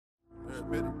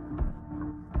admit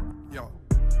it. Yo,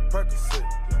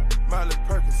 Percocet, Miley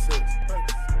Percocet,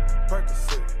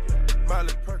 Percocet,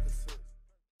 Miley Percocet.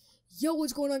 Yo,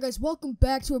 what's going on, guys? Welcome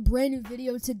back to a brand new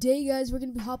video. Today, guys, we're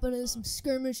going to be hopping into some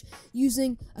skirmish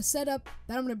using a setup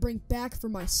that I'm going to bring back for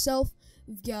myself.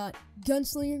 We've got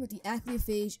Gunslinger with the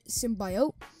Achlyophage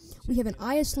Symbiote. We have an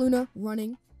Eyasluna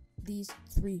running these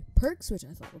 3 perks, which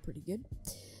I thought were pretty good.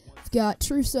 We've got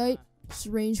True Sight,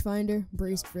 Rangefinder,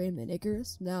 Braced Frame, and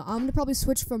Icarus. Now, I'm going to probably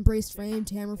switch from Braced Frame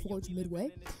to Hammerforge midway,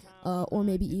 or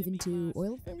maybe even to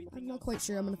Oil Frame. I'm not quite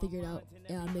sure. I'm going to figure it out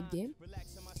mid-game.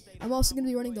 I'm also going to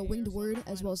be running the Winged Word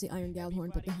as well as the Iron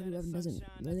Galdhorn, but the heavy weapon doesn't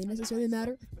really necessarily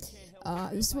matter.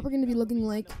 This is what we're going to be looking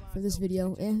like for this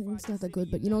video. It's not that good,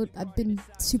 but you know, I've been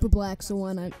super black, so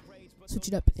why not switch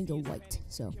it up and go white?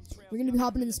 So we're going to be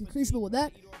hopping into some Crucible with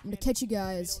that. I'm going to catch you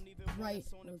guys right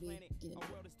when we get into it.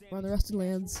 We're on the Rusted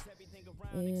Lands,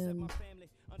 and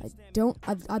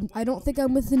I don't think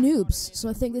I'm with the noobs, so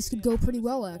I think this could go pretty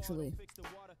well, actually.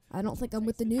 I don't think I'm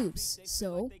with the noobs,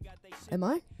 so am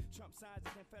I?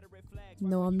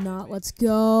 No, I'm not. Let's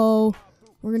go.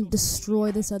 We're going to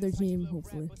destroy this other team,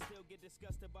 hopefully.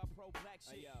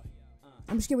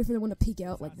 I'm just going to wait for the one to peek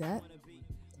out like that.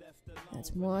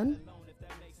 That's one.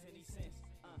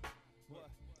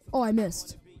 Oh, I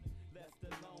missed.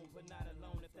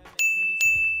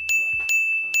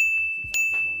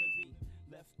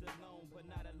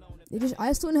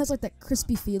 Eyasluna has like that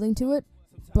crispy feeling to it,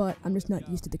 but I'm just not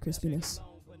used to the crispiness.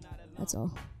 That's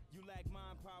all.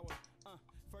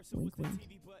 Wink, wink.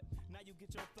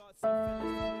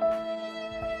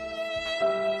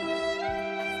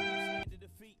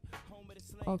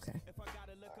 Okay.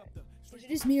 Is it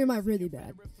just me or am I really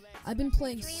bad? I've been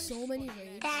playing so many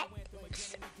raids.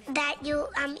 That you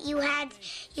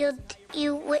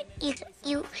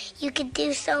could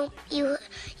do so you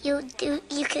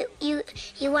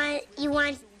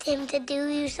want him to do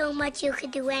you so much you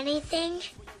could do anything.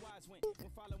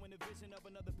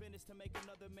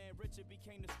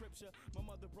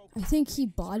 I think he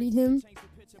bodied him.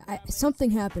 Something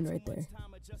happened right there.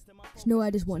 There's no,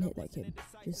 I just one hit that kid.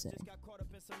 Just saying.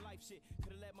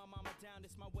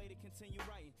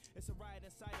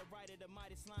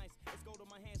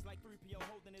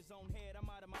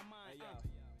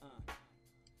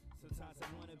 Sometimes I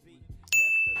wanna be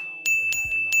left alone, but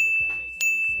not alone, if that makes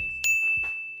any sense.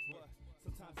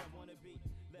 Sometimes I wanna be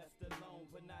left alone,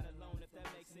 but not alone, if that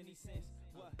makes any sense.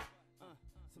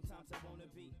 Sometimes I wanna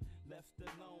be left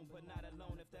alone, but not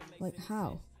alone, if that makes like any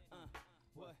how?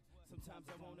 Sense. Sometimes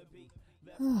I wanna be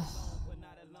left alone, but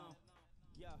not alone.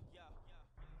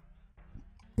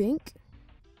 Bink?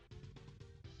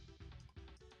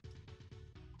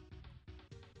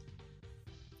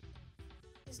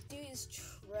 This dude is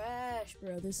trash,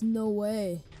 bro. There's no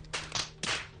way.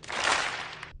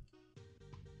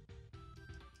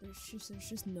 There's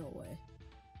just no way.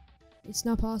 It's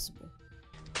not possible.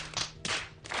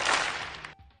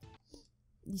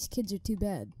 These kids are too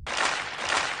bad.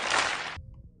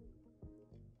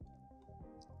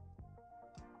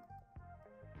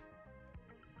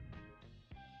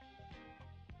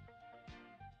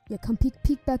 Yeah, come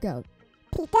peek back out.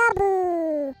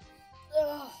 Peekaboo!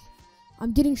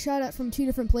 I'm getting shot at from 2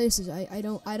 different places. I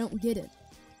don't get it.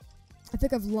 I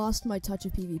think I've lost my touch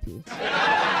of PvP.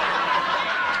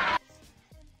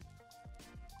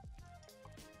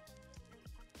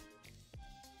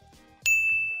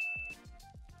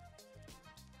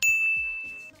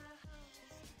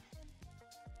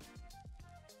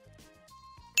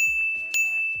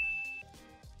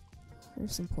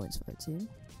 There's some points for our team.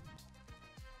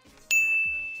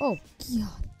 Oh,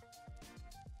 God.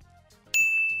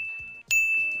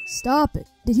 Stop it.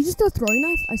 Did he just throw a throwing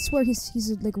knife? I swear he's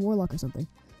like a warlock or something.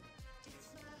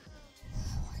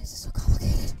 Why is this so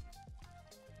complicated?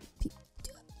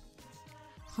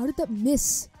 How did that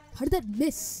miss? How did that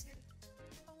miss?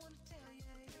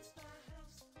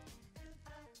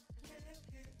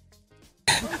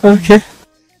 Okay. And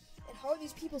how are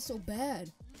these people so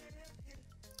bad?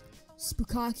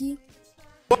 Spookaki.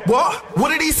 What? What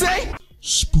did he say?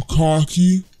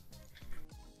 Spookaki.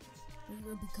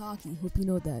 You're Bukaki. Hope you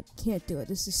know that. Can't do it.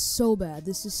 This is so bad.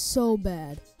 This is so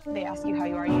bad. They ask you how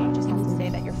you are, you just have to say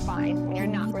that you're fine when you're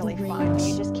not really fine.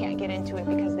 You just can't get into it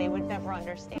because they would never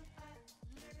understand.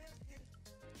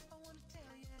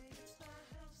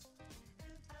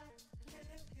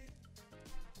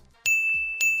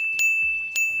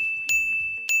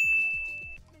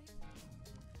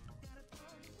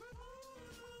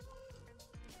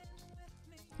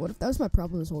 What if that was my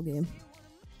problem this whole game?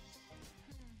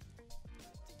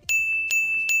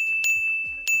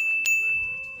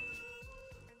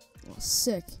 Oh,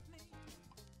 sick.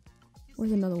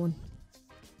 Where's another one?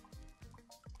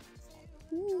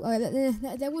 Ooh,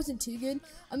 that wasn't too good.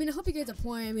 I mean, I hope you get the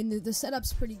point. I mean, the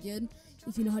setup's pretty good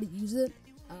if you know how to use it.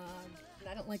 And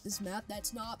I don't like this map.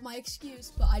 That's not my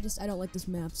excuse, but I don't like this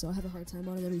map, so I have a hard time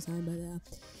on it every time. But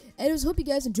anyways, hope you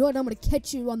guys enjoyed. I'm gonna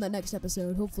catch you on the next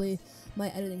episode. Hopefully, my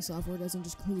editing software doesn't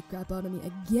just completely crap out on me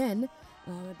again.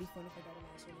 It'd be fun if I got an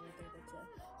answer or anything.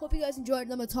 But hope you guys enjoyed,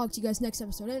 and I'm gonna talk to you guys next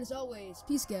episode. And as always,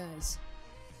 peace, guys.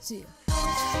 See ya.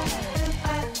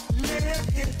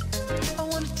 I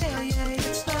wanna tell you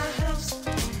it's